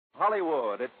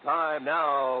Hollywood. It's time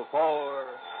now for...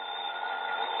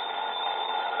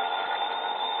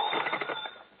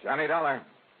 Johnny Dollar.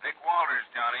 Nick Walters,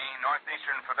 Johnny.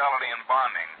 Northeastern Fidelity and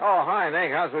Bonding. Oh, hi,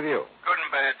 Nick. How's with you? Good and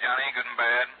bad, Johnny. Good and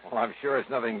bad. Well, I'm sure it's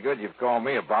nothing good you've called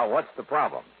me about. What's the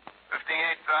problem?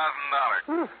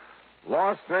 $58,000.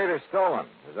 Lost, straight, or stolen?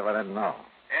 As if I didn't know.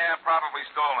 Yeah, probably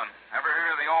stolen. Ever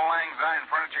hear of the old Lang Syne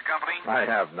Furniture Company? I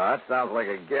have not. Sounds like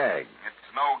a gag.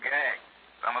 It's no gag.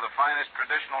 Some of the finest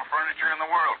traditional furniture in the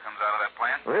world comes out of that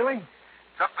plant. Really?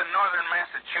 It's up in northern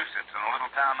Massachusetts in a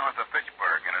little town north of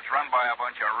Fitchburg, and it's run by a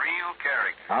bunch of real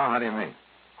characters. Oh, how do you mean?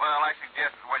 Well, I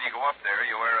suggest that when you go up there,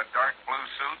 you wear a dark blue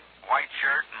suit, white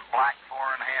shirt, and black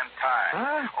four-in-hand tie.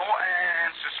 Huh? Oh,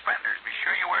 and suspenders. Be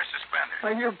sure you wear suspenders.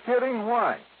 Are you kidding?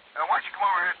 Why? Why don't you come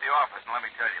over here to the office and let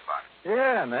me tell you about it?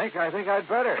 Yeah, Nick, I think I'd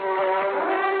better.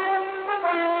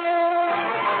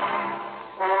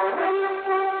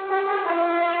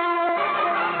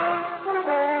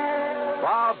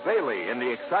 Bob Bailey in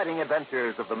the exciting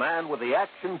adventures of the man with the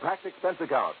action-packed expense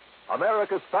account.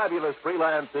 America's fabulous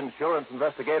freelance insurance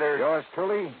investigator. Yours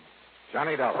truly,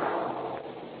 Johnny Dollar.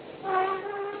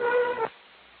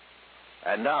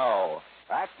 And now,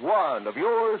 Act One of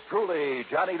yours truly,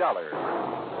 Johnny Dollar.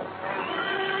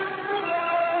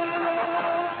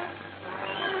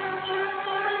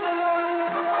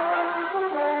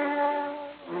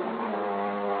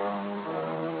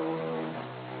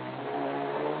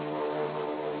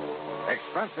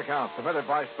 Expense account submitted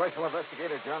by Special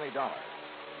Investigator Johnny Dollar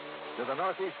to the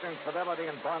Northeastern Fidelity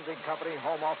and Bonding Company,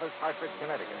 Home Office, Hartford,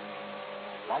 Connecticut.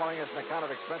 Following is an account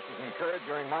of expenses incurred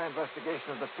during my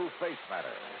investigation of the Two-Face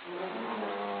matter.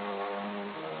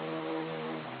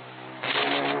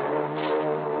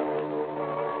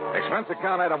 Expense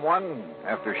account item 1,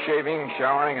 after shaving,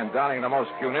 showering, and donning the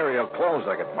most funereal clothes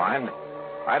I could find.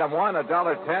 Item 1,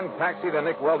 $1.10, taxi to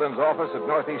Nick Weldon's office at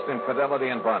Northeastern Fidelity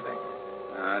and Bonding.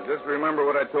 Just remember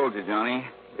what I told you, Johnny.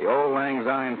 The old Lang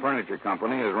Syne Furniture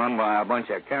Company is run by a bunch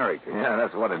of characters. Yeah,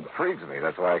 that's what intrigues me.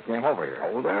 That's why I came over here.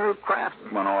 Oh, they're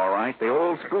craftsmen, all right. The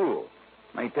old school.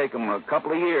 May take them a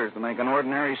couple of years to make an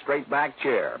ordinary straight-back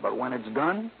chair, but when it's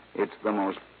done, it's the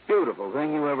most beautiful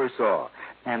thing you ever saw.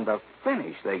 And the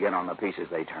finish they get on the pieces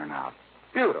they turn out.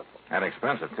 Beautiful. And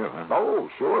expensive, too, huh? Oh,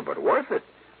 sure, but worth it.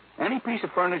 Any piece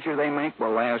of furniture they make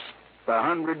will last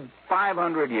 100,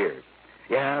 500 years.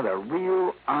 Yeah, they're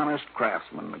real honest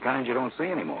craftsmen, the kind you don't see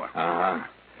anymore. Uh-huh.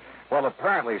 Well,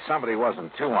 apparently somebody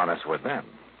wasn't too honest with them.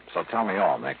 So tell me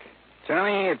all, Nick.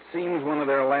 Johnny, it seems one of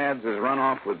their lads has run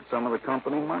off with some of the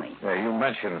company money. Yeah, you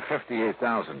mentioned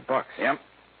 $58,000. Yep.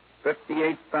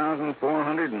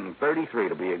 58,433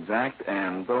 to be exact,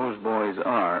 and those boys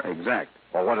are exact.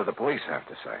 Well, what do the police have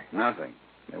to say? Nothing.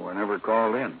 They were never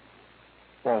called in.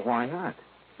 Well, why not?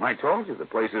 I told you, the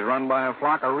place is run by a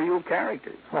flock of real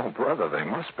characters. Oh, brother, they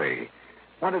must be.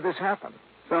 When did this happen?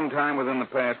 Sometime within the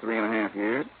past 3.5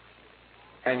 years.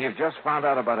 And you've just found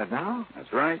out about it now?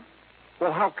 That's right.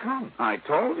 Well, how come? I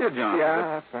told you, John. Yeah,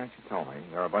 that's right. You told me.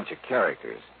 They're a bunch of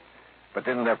characters. But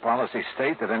didn't their policy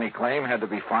state that any claim had to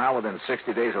be filed within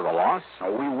 60 days of the loss?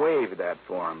 Oh, we waived that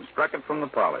for them. Struck it from the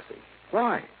policy.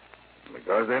 Why?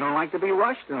 Because they don't like to be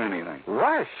rushed in anything.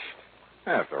 Rushed?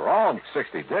 After all,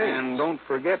 60 days. And don't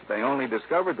forget, they only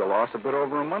discovered the loss a bit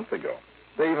over a month ago.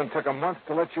 They even took a month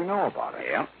to let you know about it.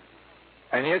 Yeah.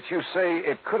 And yet you say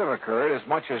it could have occurred as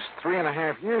much as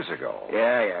 3.5 years ago.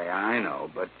 Yeah, I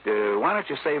know. But why don't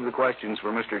you save the questions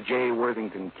for Mr. J.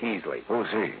 Worthington Keesley?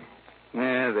 Who's he?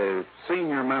 Yeah, the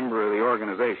senior member of the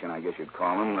organization, I guess you'd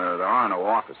call him. There are no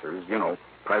officers, you know,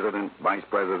 president, vice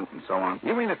president, and so on.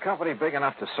 You mean a company big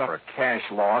enough to suffer a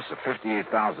cash loss of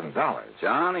 $58,000?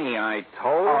 Johnny, I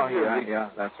told you. Yeah,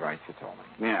 that's right. You told me.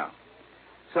 Yeah.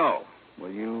 So,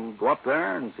 will you go up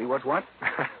there and see what's what?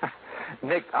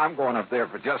 Nick, I'm going up there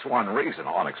for just one reason,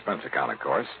 on expense account, of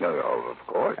course. Oh, of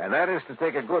course. And that is to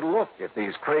take a good look at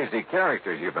these crazy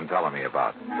characters you've been telling me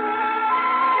about.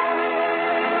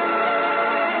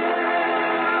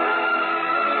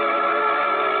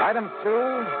 Item 2,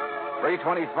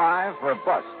 $3.25 for a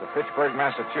bus to Fitchburg,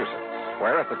 Massachusetts,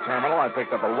 where at the terminal I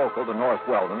picked up a local to North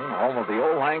Weldon, home of the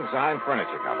old Lang Syne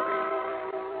Furniture Company.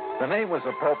 The name was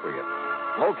appropriate.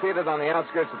 Located on the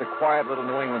outskirts of the quiet little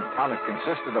New England town, it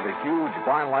consisted of a huge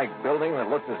barn-like building that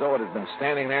looked as though it had been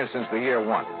standing there since the year 1.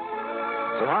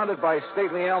 Surrounded by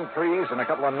stately elm trees and a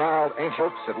couple of gnarled ancient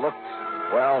oaks, it looked,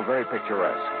 well, very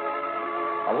picturesque.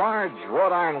 A large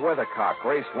wrought iron weathercock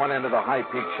raced one end of the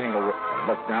high-peaked shingle roof and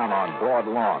looked down on broad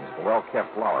lawns and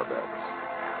well-kept flower beds.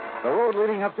 The road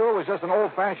leading up to it was just an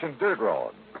old-fashioned dirt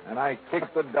road, and I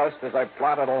kicked the dust as I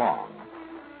plodded along.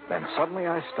 Then suddenly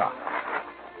I stopped.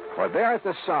 For there at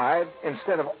the side,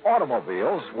 instead of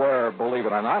automobiles, were, believe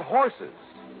it or not, horses.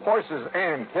 Horses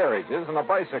and carriages and a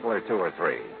bicycle or two or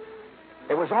three.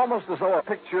 It was almost as though a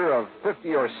picture of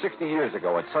 50 or 60 years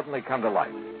ago had suddenly come to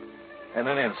life. And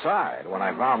then inside, when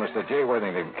I found Mr. J.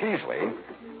 Worthington Keesley,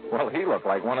 well, he looked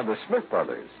like one of the Smith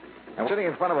brothers, and sitting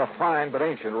in front of a fine but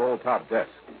ancient roll-top desk.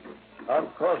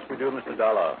 Of course we do, Mr.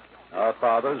 Dollar. Our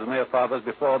fathers and their fathers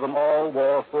before them all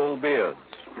wore full beards.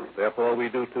 Therefore, we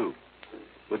do, too.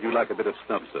 Would you like a bit of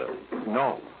snuff, sir?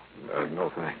 No.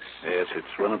 No, thanks. Yes, it's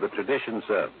one of the traditions,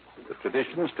 sir. The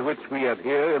traditions to which we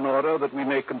adhere in order that we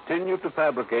may continue to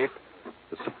fabricate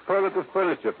the superlative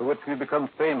furniture for which we've become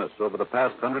famous over the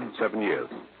past 107 years.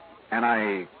 And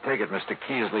I take it, Mr.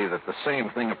 Keesley, that the same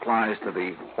thing applies to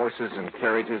the horses and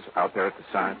carriages out there at the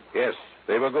side? Yes,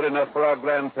 they were good enough for our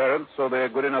grandparents, so they're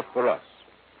good enough for us.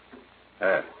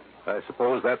 I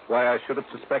suppose that's why I should have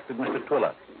suspected Mr.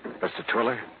 Twiller. Mr.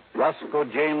 Twiller? Roscoe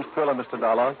James Twiller, Mr.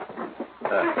 Dollar.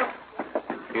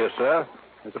 Here, sir,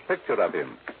 there's a picture of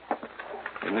him.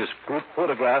 In this group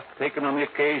photograph taken on the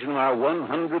occasion of our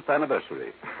 100th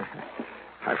anniversary.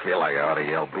 I feel like I ought to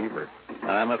yell beaver.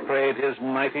 I'm afraid his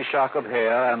mighty shock of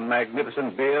hair and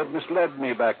magnificent beard misled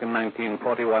me back in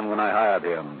 1941 when I hired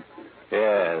him.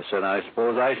 Yes, and I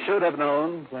suppose I should have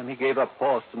known when he gave up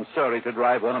horse and surrey to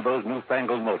drive one of those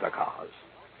newfangled motor cars.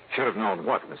 Should have known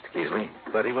what, Mr. Keesley?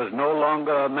 That he was no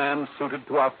longer a man suited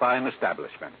to our fine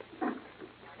establishment.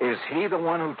 Is he the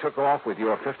one who took off with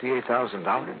your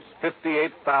 $58,000?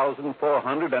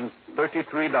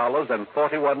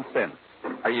 $58,433.41.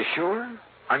 Are you sure?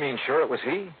 I mean, sure it was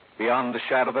he? Beyond a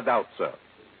shadow of a doubt, sir.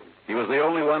 He was the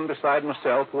only one beside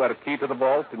myself who had a key to the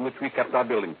vault in which we kept our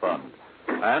building fund.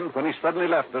 And when he suddenly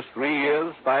left us 3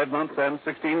 years, 5 months, and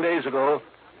 16 days ago,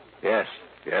 yes,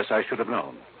 I should have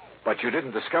known. But you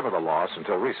didn't discover the loss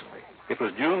until recently. It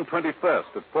was June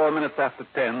 21st at 4 minutes after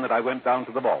 10 that I went down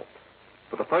to the vault.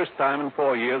 For the first time in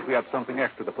 4 years, we had something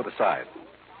extra to put aside.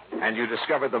 And you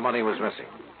discovered the money was missing.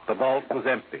 The vault was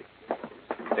empty.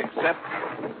 Except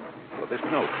for this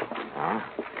note. Huh?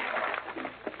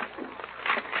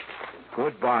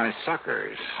 Goodbye,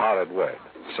 suckers. Horrid word.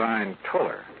 Signed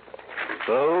Twiller.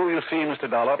 So, you see, Mr.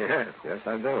 Dollar. Yes,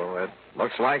 I do. It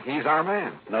looks like he's our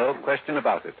man. No question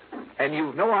about it. And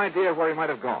you've no idea where he might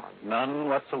have gone? None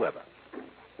whatsoever.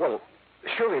 Well,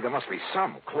 surely there must be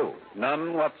some clue.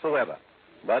 None whatsoever.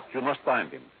 But you must find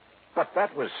him. But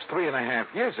that was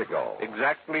 3.5 years ago.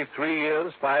 Exactly 3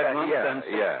 years, 5 months, and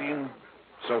 16... Yeah.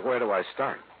 So where do I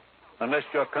start? Unless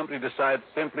your company decides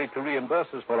simply to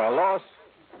reimburse us for our loss,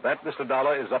 that, Mr.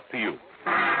 Dollar, is up to you.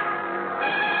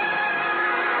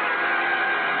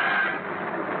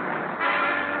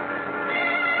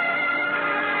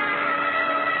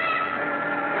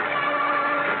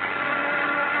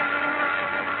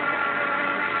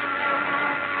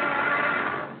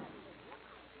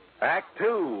 Act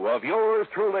 2 of yours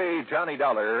truly, Johnny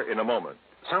Dollar, in a moment.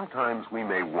 Sometimes we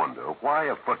may wonder why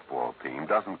a football team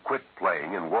doesn't quit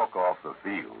playing and walk off the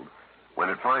field when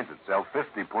it finds itself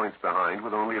 50 points behind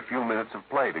with only a few minutes of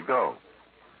play to go.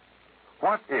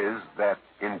 What is that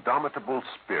indomitable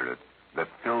spirit that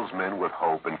fills men with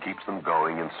hope and keeps them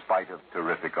going in spite of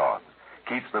terrific odds,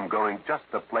 keeps them going just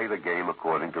to play the game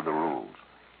according to the rules,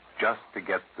 just to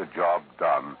get the job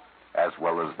done as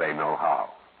well as they know how?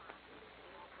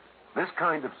 This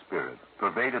kind of spirit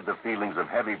pervaded the feelings of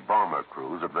heavy bomber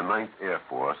crews of the 9th Air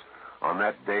Force on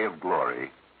that day of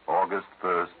glory, August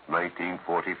 1st,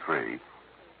 1943,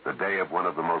 the day of one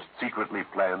of the most secretly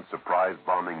planned surprise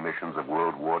bombing missions of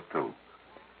World War II.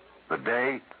 The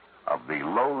day of the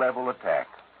low-level attack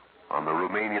on the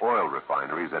Romanian oil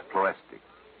refineries at Ploiești.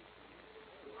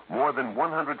 More than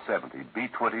 170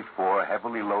 B-24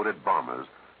 heavily loaded bombers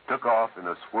took off in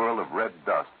a swirl of red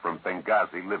dust from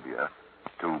Benghazi, Libya,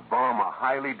 to bomb a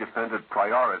highly defended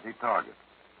priority target.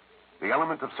 The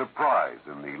element of surprise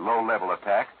in the low-level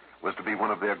attack was to be one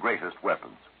of their greatest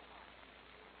weapons.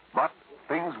 But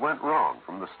things went wrong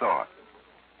from the start.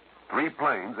 3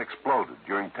 planes exploded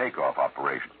during takeoff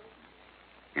operations.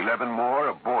 11 more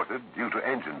aborted due to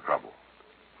engine trouble.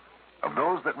 Of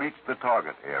those that reached the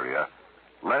target area,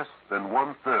 less than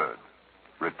 1/3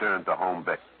 returned to home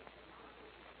base.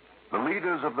 The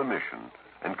leaders of the mission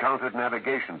encountered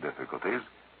navigation difficulties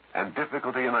and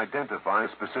difficulty in identifying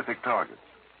specific targets.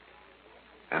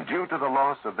 And due to the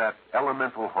loss of that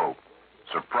elemental hope,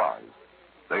 surprise,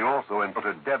 they also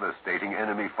encountered devastating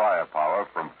enemy firepower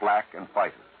from flak and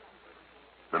fighters.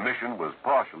 The mission was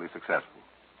partially successful,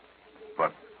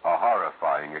 but a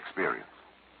horrifying experience.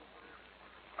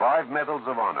 5 medals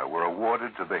of honor were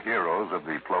awarded to the heroes of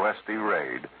the Ploiești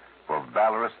raid for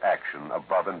valorous action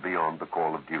above and beyond the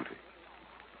call of duty.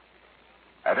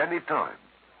 At any time,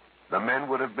 the men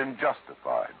would have been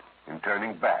justified in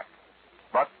turning back.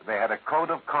 But they had a code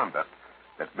of conduct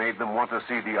that made them want to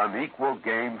see the unequal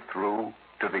game through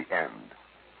to the end.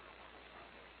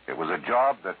 It was a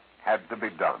job that had to be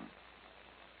done.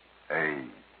 A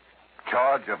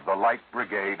charge of the Light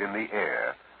Brigade in the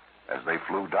air as they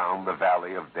flew down the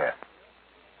valley of death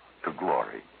to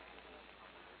glory.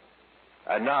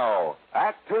 And now,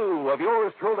 Act Two of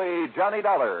yours truly, Johnny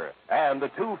Dollar, and the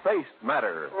Two-Faced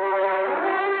Matter.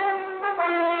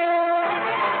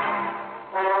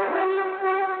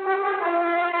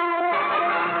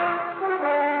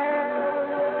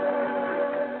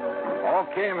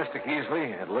 Okay, Mr.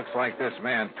 Keasley, it looks like this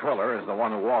man Twiller is the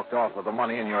one who walked off with the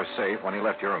money in your safe when he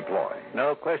left your employ.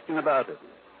 No question about it.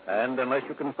 And unless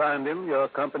you can find him, your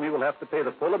company will have to pay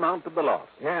the full amount of the loss.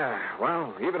 Yeah,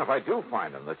 well, even if I do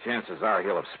find him, the chances are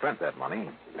he'll have spent that money.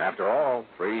 After all,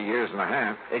 3 years and a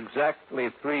half. Exactly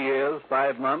 3 years,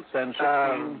 5 months, and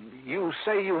 16... You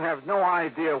say you have no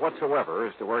idea whatsoever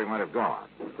as to where he might have gone.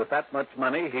 With that much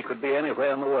money, he could be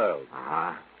anywhere in the world.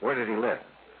 Uh-huh. Where did he live?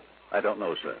 I don't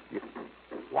know, sir.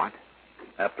 What?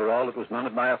 After all, it was none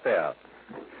of my affair.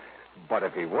 But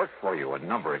if he worked for you a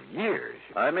number of years...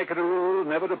 I make it a rule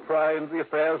never to pry into the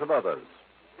affairs of others,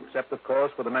 except, of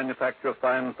course, where the manufacture of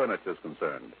fine furniture is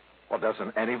concerned. Well,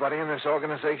 doesn't anybody in this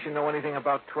organization know anything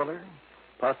about Twiller?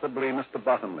 Possibly Mr.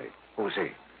 Bottomley. Who's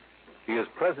he? He is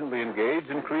presently engaged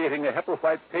in creating a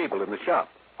Hepplewhite table in the shop.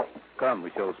 Come,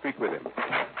 we shall speak with him.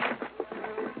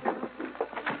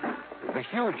 The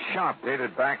huge shop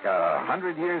dated back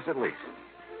 100 years at least.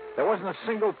 There wasn't a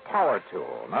single power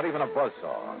tool, not even a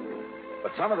buzzsaw.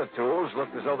 But some of the tools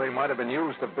looked as though they might have been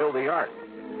used to build the ark.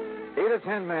 8 or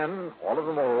 10 men, all of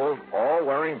them old, all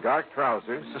wearing dark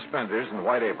trousers, suspenders, and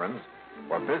white aprons,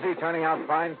 were busy turning out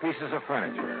fine pieces of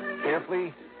furniture,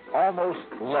 carefully, almost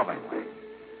lovingly.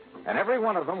 And every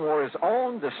one of them wore his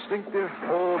own distinctive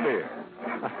full beard.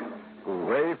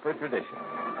 Hooray for tradition.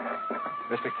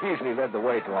 Mr. Keasley led the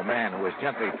way to a man who was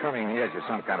gently trimming the edge of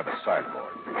some kind of a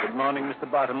sideboard. Good morning, Mr.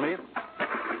 Bottomley.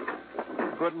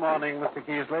 Good morning, Mr.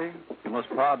 Keasley. You must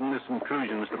pardon this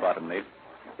intrusion, Mr. Bottomley.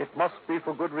 It must be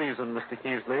for good reason, Mr.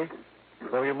 Keasley.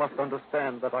 So you must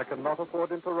understand that I cannot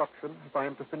afford interruption if I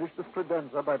am to finish this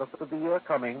credenza by the first of the year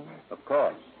coming. Of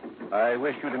course. I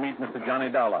wish you to meet Mr. Johnny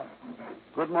Dollar.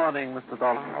 Good morning, Mr.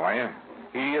 Dollar. How are you?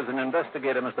 He is an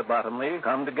investigator, Mr. Bottomley,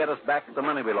 come to get us back the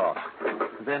money we lost.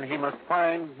 Then he must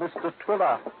find Mr.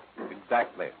 Twiller.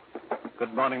 Exactly.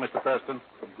 Good morning, Mr. Thurston.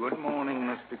 Good morning,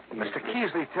 Mr. Keasley. Mr.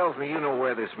 Keasley tells me you know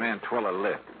where this man Twiller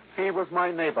lived. He was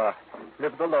my neighbor,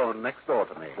 lived alone next door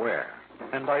to me. Where?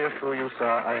 And I assure you, sir,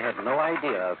 I had no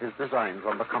idea of his designs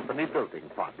on the company building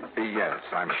fund. Yes,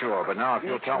 I'm sure. But now if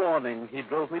you'll Each tell... morning he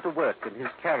drove me to work in his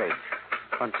carriage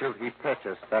until he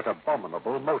purchased that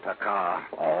abominable motor car.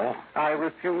 Oh? I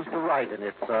refused to ride in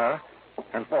it, sir,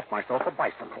 and bought myself a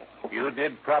bicycle. You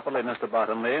did properly, Mr.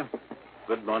 Bottomley.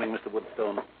 Good morning, Mr.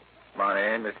 Woodstone.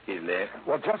 Morning, Mr. Keasley.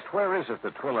 Well, just where is it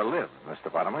that Twiller lived, Mr.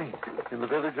 Bottomley? In the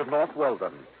village of North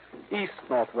Weldon, East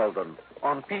North Weldon,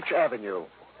 on Peach Avenue.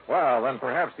 Well, then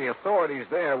perhaps the authorities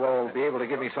there will be able to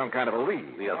give me some kind of a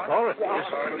lead. The authorities?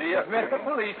 The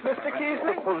police, Mr.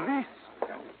 Keasley. The police?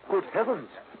 Good heavens.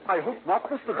 I hope not,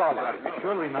 Mr. Dollar.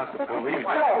 Surely not the police.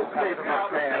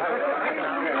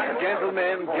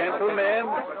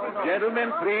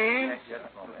 Gentlemen, please.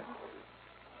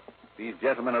 These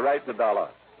gentlemen are right, the Dollar.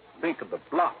 Think of the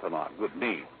blot on our good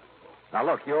name. Now,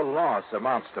 look, your loss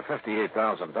amounts to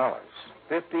 $58,000.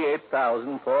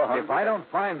 $58,400. If I don't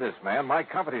find this man, my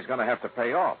company's going to have to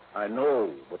pay off. I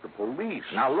know, but the police...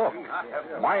 Now, look,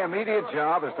 my immediate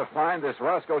job is to find this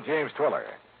Roscoe James Twiller.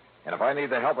 And if I need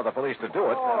the help of the police to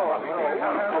do it...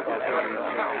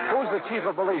 Who's the chief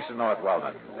of police in North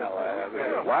Weldon?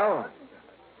 Well?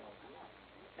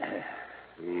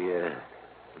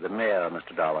 The mayor,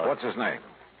 Mr. Dollar. What's his name?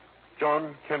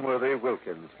 John Kenworthy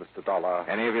Wilkins, Mr. Dollar.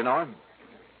 Any of you know him?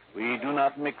 We do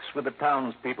not mix with the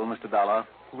townspeople, Mr. Dollar.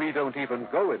 We don't even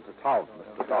go into town,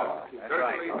 Mr. Dollar.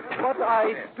 But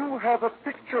I do have a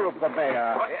picture of the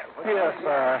mayor. Here,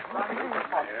 sir.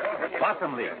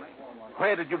 Bottomley,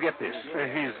 where did you get this?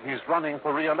 He's running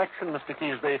for re-election, Mr.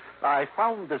 Keasley. I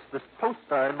found this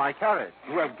poster in my carriage.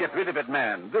 Well, get rid of it,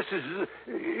 man. This is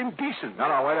indecent.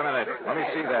 No, wait a minute. Let me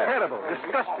see that. Terrible,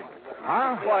 disgusting.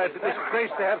 Huh? Why, it's a disgrace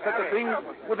to have such a thing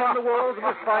within the walls of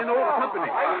this fine old company.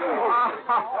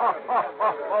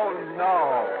 Oh,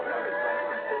 no.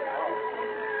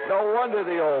 No wonder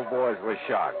the old boys were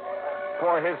shocked.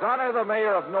 For His Honor the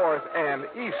Mayor of North and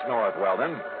East North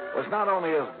Weldon was not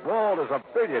only as bald as a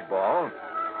billiard ball,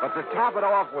 but to top it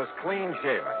off was clean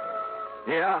shaven.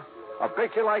 Yeah, A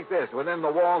picture like this within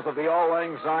the walls of the Auld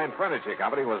Lang Syne Furniture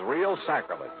Company was real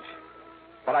sacrilege.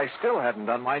 But I still hadn't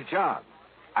done my job.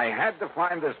 I had to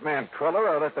find this man Twiller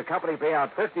or let the company pay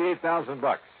out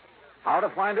 $58,000. How to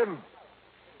find him?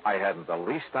 I hadn't the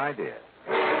least idea.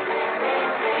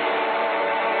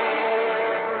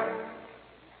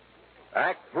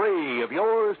 Act 3 of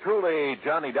yours truly,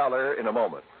 Johnny Dollar, in a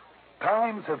moment.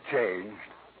 Times have changed,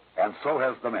 and so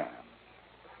has the man.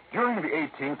 During the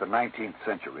 18th and 19th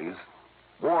centuries,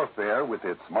 warfare with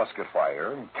its musket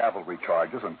fire, cavalry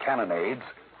charges, and cannonades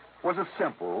was a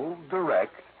simple,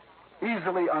 direct,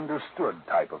 easily understood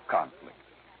type of conflict.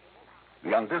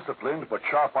 The undisciplined but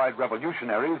sharp-eyed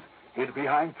revolutionaries hid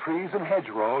behind trees and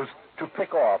hedgerows to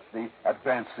pick off the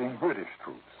advancing British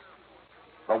troops.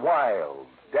 The wild,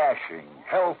 dashing,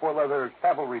 hell-for-leather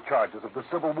cavalry charges of the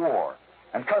Civil War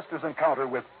and Custer's encounter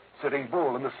with Sitting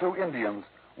Bull and the Sioux Indians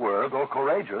were, though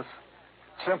courageous,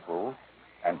 simple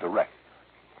and direct.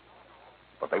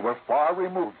 But they were far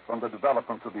removed from the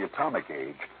developments of the atomic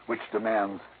age, which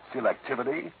demands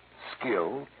selectivity,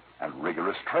 skill, and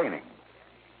rigorous training.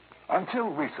 Until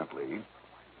recently,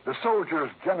 the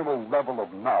soldier's general level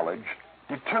of knowledge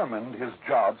determined his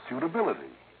job suitability.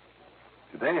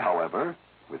 Today, however,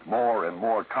 with more and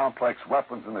more complex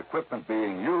weapons and equipment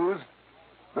being used,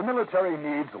 the military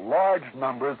needs large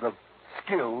numbers of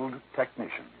skilled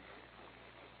technicians.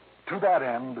 To that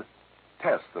end,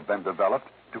 tests have been developed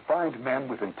to find men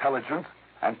with intelligence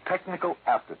and technical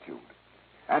aptitude,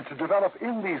 and to develop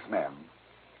in these men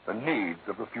the needs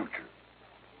of the future.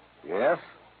 Yes,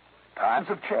 times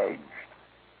have changed,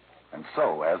 and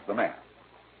so has the man.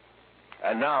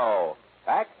 And now,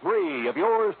 Act 3 of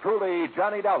yours truly,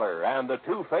 Johnny Dollar and the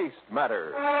Two-Faced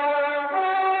Matter.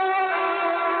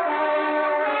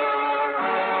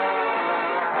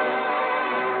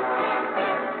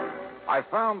 I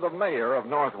found the mayor of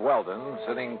North Weldon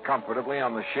sitting comfortably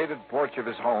on the shaded porch of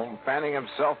his home, fanning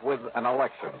himself with an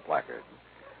election placard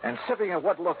and sipping at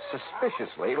what looked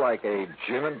suspiciously like a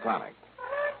gin and tonic.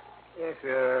 Yes,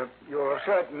 you're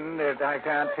certain that I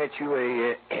can't fetch you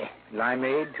a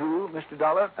limeade, too, Mr.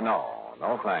 Dollar?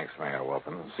 No thanks, Mayor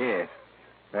Wilkins. Yes.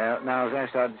 Well, now, as I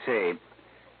started to say,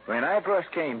 when I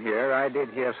first came here, I did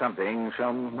hear some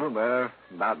rumor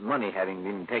about money having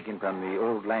been taken from the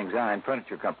Auld Lang Syne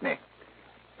Furniture Company.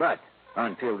 But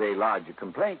until they lodged a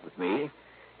complaint with me,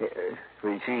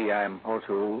 you see, I'm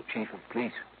also chief of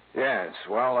police. Yes,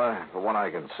 well, from what I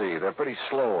can see, they're pretty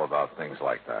slow about things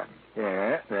like that.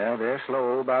 Yeah, well, they're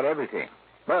slow about everything.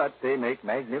 But they make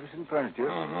magnificent furniture.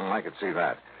 Mm-hmm, I could see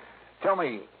that. Tell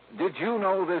me, did you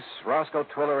know this Roscoe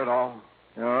Twiller at all?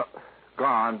 No,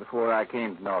 gone before I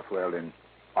came to North Weldon.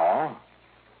 Oh?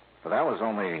 Well, that was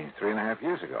only 3.5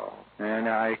 years ago. And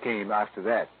I came after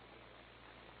that.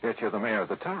 Yet you're the mayor of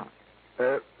the town.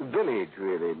 Village,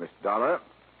 really, Mr. Dollar.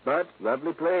 But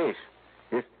lovely place.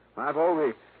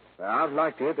 I've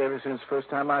liked it ever since the first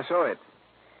time I saw it.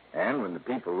 And when the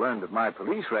people learned of my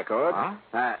police record... Huh?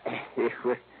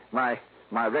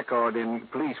 My record in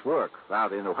police work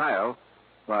out in Ohio,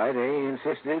 why, they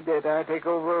insisted that I take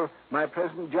over my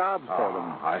present jobs for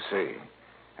them. I see.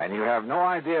 And you have no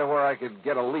idea where I could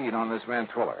get a lead on this man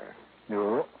Twiller?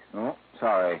 No,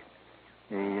 sorry.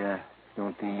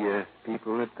 Don't the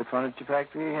people at the furniture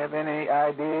factory have any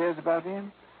ideas about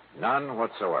him? None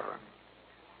whatsoever.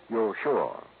 You're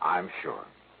sure? I'm sure.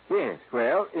 Yes,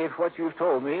 well, if what you've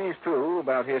told me is true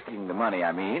about his taking the money,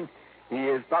 he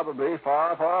is probably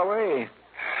far, far away.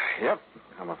 Yep,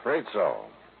 I'm afraid so.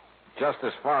 Just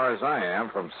as far as I am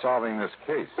from solving this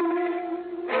case.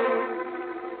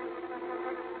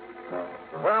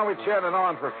 Well, we chatted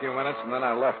on for a few minutes, and then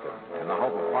I left him in the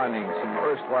hope of finding some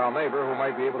erstwhile neighbor who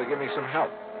might be able to give me some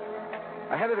help.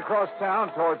 I headed across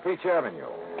town toward Peach Avenue.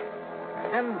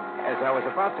 And as I was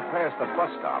about to pass the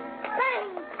bus stop...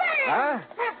 Bang! Bang! Huh?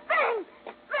 Bang!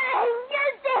 Bang!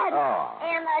 You're dead! Oh.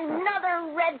 And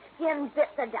another redskin bit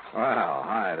the dust. Well,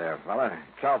 hi there, fella.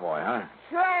 Cowboy, huh?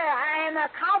 Sure, I'm a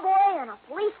cowboy and a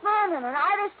policeman and an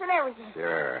artist and everything.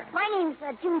 Sure. My name's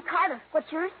Jimmy Carter.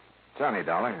 What's yours? Johnny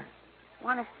Dollar.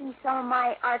 Want to see some of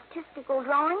my artistical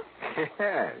drawings?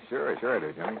 Yeah, sure I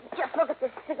do, Johnny. Just look at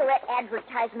this cigarette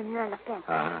advertisement here on the fence.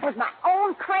 Uh-huh. With my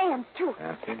own crayons, too.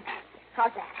 That's it.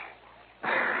 How's that?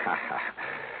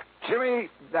 Jimmy,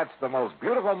 that's the most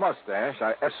beautiful mustache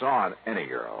I ever saw on any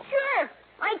girl. Sure.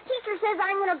 My teacher says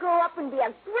I'm going to grow up and be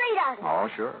a great artist. Oh,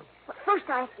 sure. But first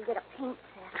I have to get a paint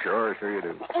set. Sure you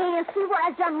do. And see what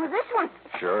I've done with this one.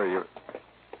 Sure, you...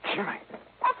 Jimmy.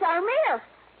 That's our mayor.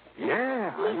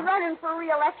 Yeah. He's running for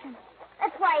re-election.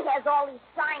 That's why he has all these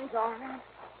signs all around.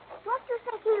 Don't you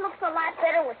think he looks a lot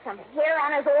better with some hair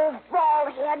on his old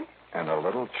bald head? And a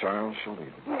little child shall eat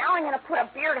it. Now I'm going to put a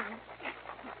beard on him.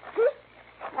 See?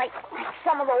 Like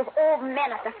some of those old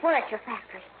men at the furniture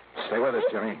factory. Stay with us,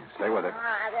 Jimmy. Stay with it.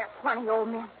 Ah, they're funny old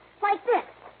men. Like this.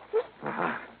 See?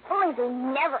 Uh-huh. Only they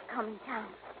never come in town.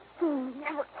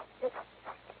 Never.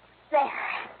 There.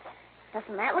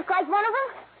 Doesn't that look like one of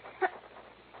them?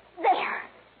 There.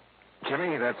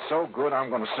 Jimmy, that's so good, I'm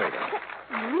going to save it.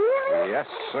 Really? Yes,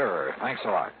 sir. Thanks a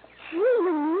lot. Gee.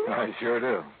 I sure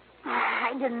do.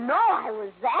 I didn't know I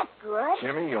was that good.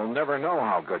 Jimmy, you'll never know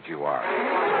how good you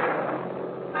are.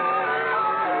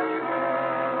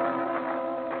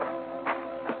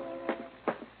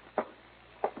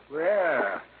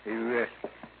 Well, you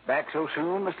back so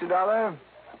soon, Mr. Dollar?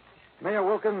 Mayor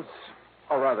Wilkins,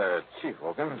 or rather, Chief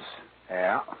Wilkins,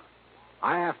 Yeah.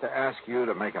 I have to ask you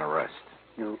to make an arrest.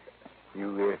 You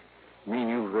mean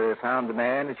you've found the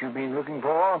man that you've been looking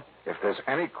for? If there's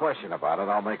any question about it,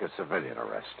 I'll make a civilian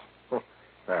arrest. Well,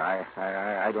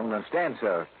 I don't understand,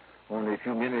 sir. Only a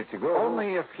few minutes ago.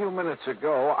 Only a few minutes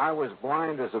ago, I was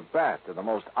blind as a bat to the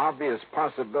most obvious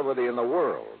possibility in the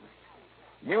world.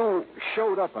 You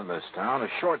showed up in this town a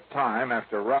short time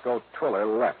after Roscoe Twiller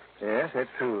left. Yes, that's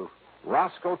true.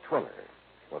 Roscoe Twiller,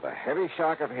 with a heavy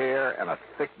shock of hair and a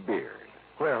thick beard.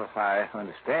 Well, I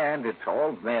understand it's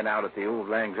all men out at the old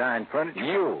Lang Syne furniture.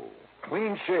 You,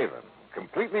 clean-shaven,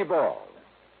 completely bald.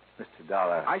 Mr.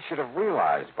 Dollar. I should have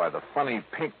realized by the funny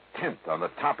pink tint on the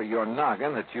top of your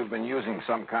noggin that you've been using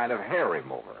some kind of hair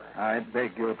remover. I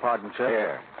beg your pardon, sir.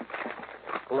 Here.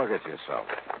 Look at yourself.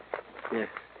 Yes.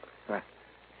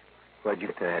 Where'd you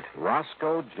get that?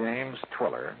 Roscoe James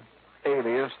Twiller,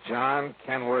 alias John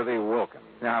Kenworthy Wilkins.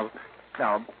 Now,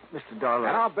 Mr. Dollar.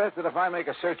 And I'll bet that if I make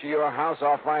a search of your house,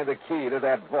 I'll find the key to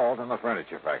that vault in the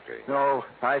furniture factory. No,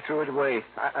 I threw it away.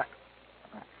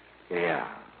 Yeah.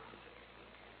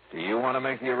 Do you want to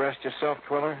make the arrest yourself,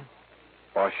 Twiller?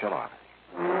 Or shall I?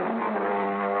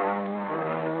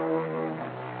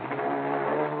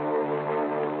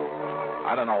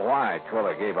 I don't know why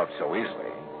Twiller gave up so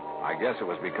easily. I guess it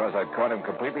was because I'd caught him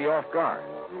completely off guard.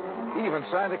 He even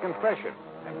signed a confession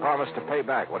and promised to pay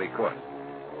back what he could.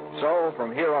 So,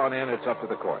 from here on in, it's up to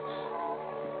the courts.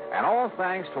 And all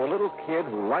thanks to a little kid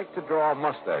who liked to draw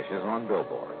mustaches on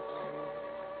billboards.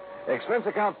 Expense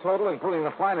account total, including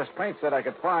the finest paint set I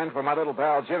could find for my little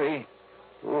pal Jimmy.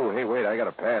 Ooh, hey, wait, I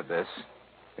gotta pad this.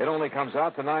 It only comes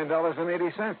out to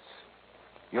 $9.80.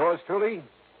 Yours truly,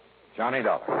 Johnny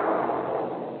Dollar.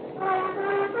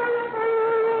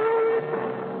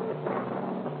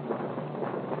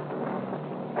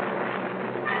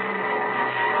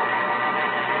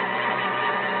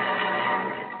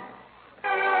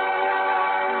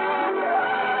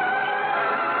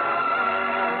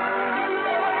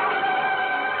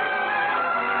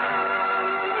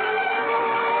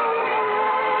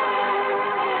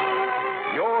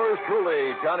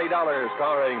 Johnny Dollar,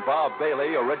 starring Bob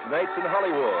Bailey, originates in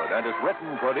Hollywood and is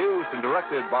written, produced, and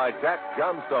directed by Jack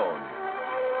Johnstone.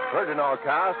 Heard in our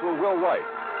cast were Will White,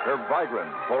 Herb Vigran,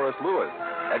 Horace Lewis,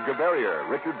 Edgar Barrier,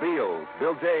 Richard Beals,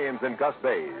 Bill James, and Gus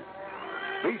Bays.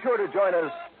 Be sure to join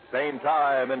us, same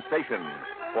time and station,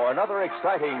 for another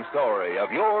exciting story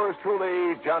of yours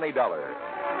truly, Johnny Dollar.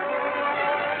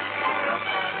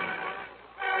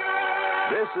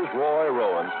 This is Roy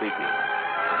Rowan speaking.